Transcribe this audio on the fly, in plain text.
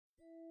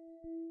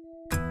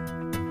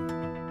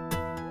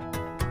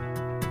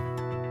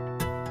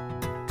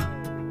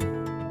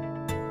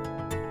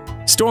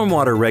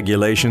Stormwater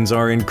regulations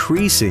are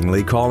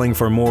increasingly calling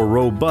for more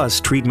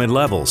robust treatment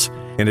levels.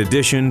 In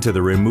addition to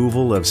the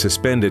removal of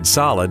suspended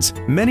solids,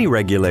 many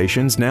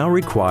regulations now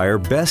require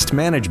best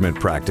management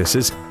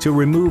practices to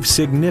remove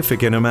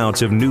significant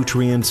amounts of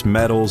nutrients,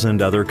 metals,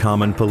 and other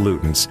common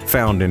pollutants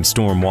found in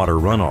stormwater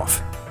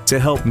runoff. To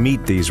help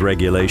meet these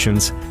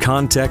regulations,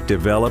 Contech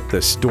developed the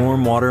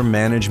Stormwater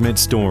Management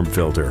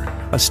Stormfilter,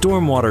 a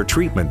stormwater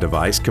treatment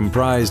device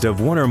comprised of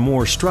one or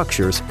more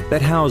structures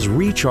that house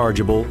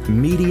rechargeable,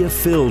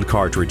 media-filled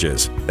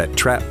cartridges that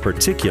trap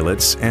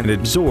particulates and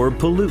absorb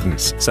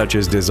pollutants such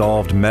as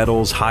dissolved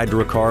metals,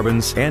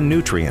 hydrocarbons, and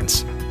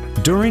nutrients.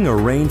 During a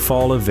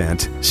rainfall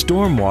event,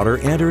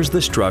 stormwater enters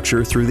the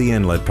structure through the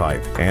inlet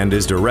pipe and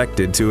is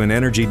directed to an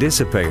energy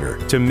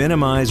dissipator to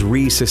minimize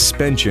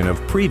resuspension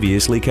of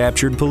previously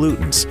captured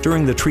pollutants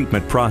during the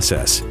treatment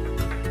process.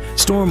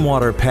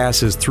 Stormwater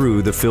passes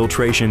through the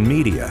filtration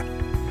media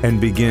and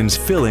begins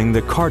filling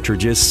the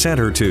cartridge's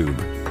center tube.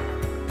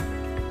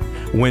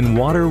 When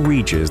water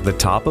reaches the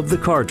top of the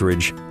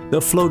cartridge,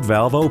 the float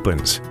valve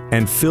opens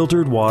and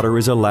filtered water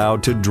is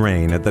allowed to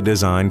drain at the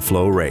designed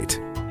flow rate.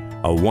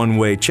 A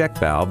one-way check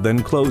valve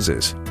then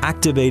closes,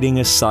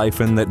 activating a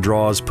siphon that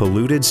draws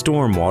polluted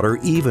stormwater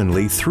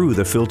evenly through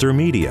the filter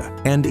media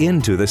and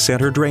into the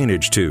center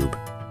drainage tube.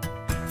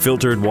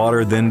 Filtered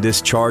water then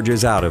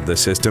discharges out of the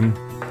system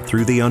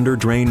through the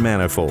under-drain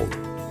manifold.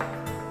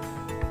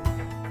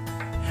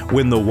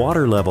 When the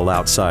water level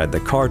outside the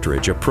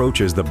cartridge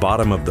approaches the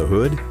bottom of the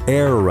hood,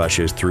 air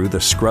rushes through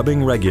the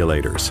scrubbing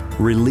regulators,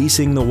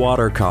 releasing the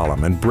water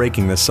column and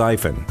breaking the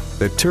siphon.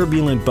 The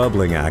turbulent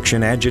bubbling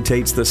action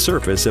agitates the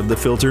surface of the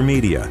filter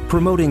media,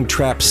 promoting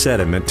trapped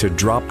sediment to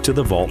drop to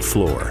the vault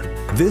floor.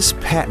 This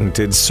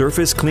patented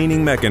surface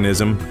cleaning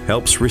mechanism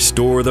helps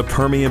restore the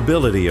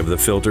permeability of the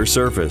filter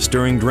surface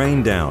during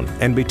drain down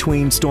and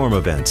between storm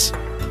events.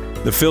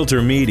 The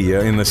filter media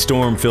in the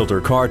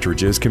Stormfilter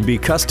cartridges can be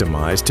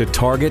customized to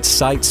target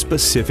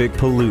site-specific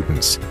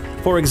pollutants.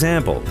 For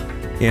example,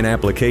 in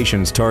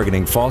applications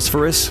targeting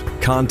phosphorus,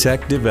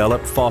 Contech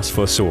developed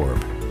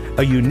Phosphosorb,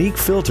 a unique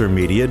filter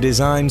media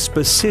designed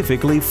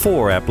specifically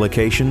for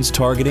applications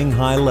targeting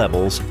high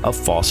levels of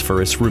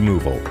phosphorus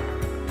removal.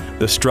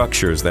 The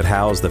structures that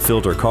house the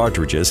filter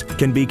cartridges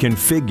can be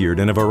configured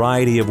in a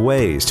variety of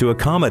ways to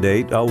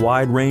accommodate a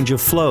wide range of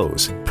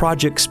flows,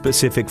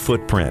 project-specific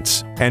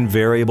footprints, and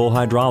variable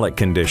hydraulic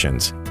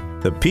conditions.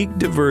 The peak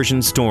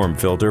diversion storm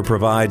filter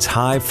provides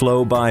high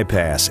flow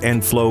bypass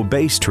and flow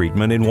base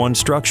treatment in one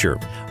structure.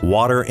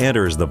 Water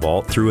enters the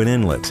vault through an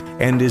inlet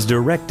and is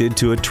directed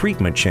to a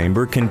treatment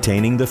chamber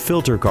containing the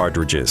filter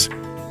cartridges.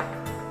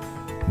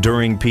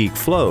 During peak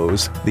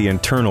flows, the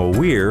internal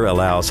weir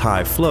allows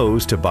high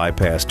flows to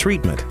bypass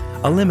treatment,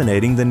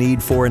 eliminating the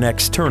need for an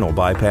external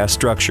bypass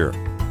structure.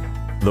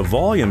 The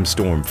volume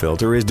storm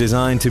filter is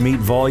designed to meet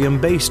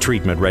volume-based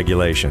treatment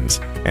regulations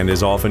and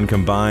is often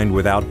combined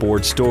with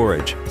outboard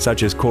storage,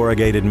 such as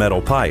corrugated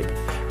metal pipe,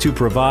 to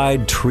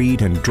provide,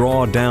 treat, and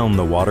draw down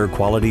the water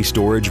quality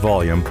storage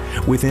volume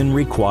within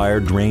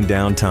required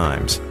drain-down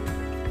times.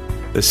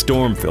 The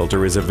storm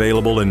filter is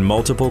available in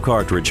multiple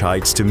cartridge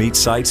heights to meet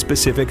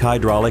site-specific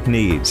hydraulic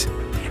needs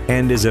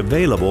and is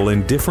available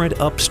in different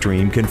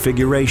upstream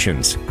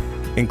configurations,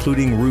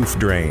 including roof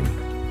drain,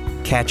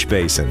 catch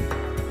basin,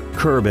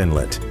 curb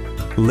inlet,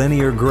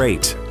 linear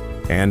grate,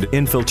 and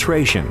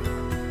infiltration.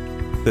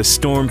 The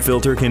storm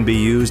filter can be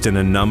used in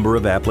a number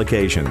of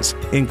applications,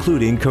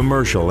 including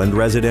commercial and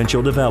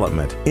residential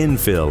development,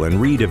 infill and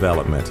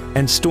redevelopment,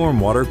 and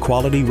stormwater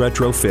quality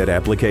retrofit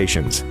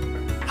applications,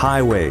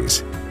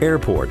 highways,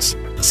 airports,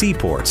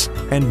 seaports,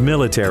 and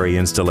military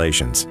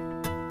installations.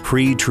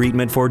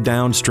 Pre-treatment for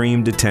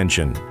downstream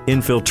detention,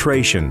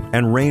 infiltration,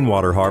 and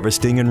rainwater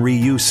harvesting and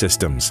reuse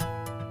systems.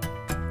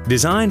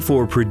 Designed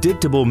for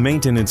predictable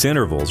maintenance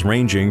intervals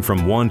ranging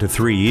from 1 to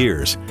 3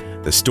 years,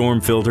 the storm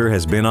filter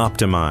has been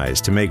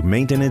optimized to make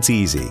maintenance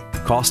easy,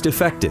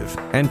 cost-effective,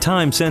 and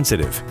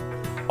time-sensitive.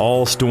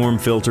 All storm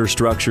filter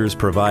structures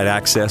provide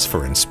access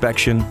for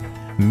inspection,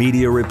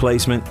 media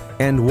replacement,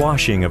 and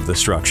washing of the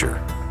structure.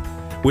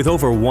 With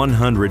over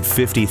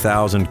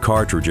 150,000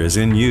 cartridges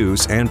in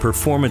use and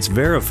performance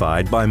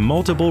verified by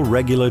multiple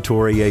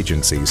regulatory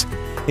agencies,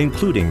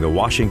 including the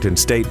Washington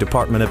State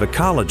Department of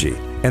Ecology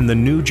and the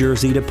New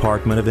Jersey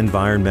Department of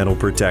Environmental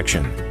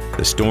Protection,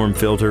 the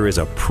Stormfilter is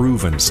a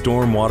proven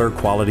stormwater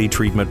quality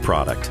treatment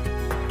product.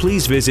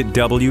 Please visit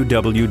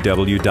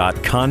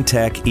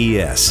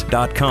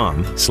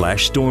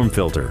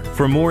www.contechs.com/stormfilter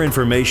for more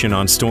information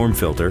on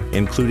Stormfilter,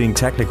 including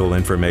technical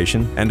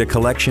information and a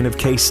collection of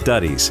case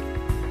studies.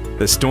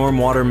 The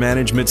Stormwater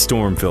Management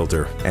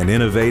Stormfilter, an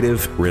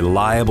innovative,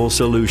 reliable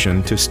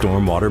solution to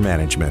stormwater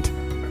management.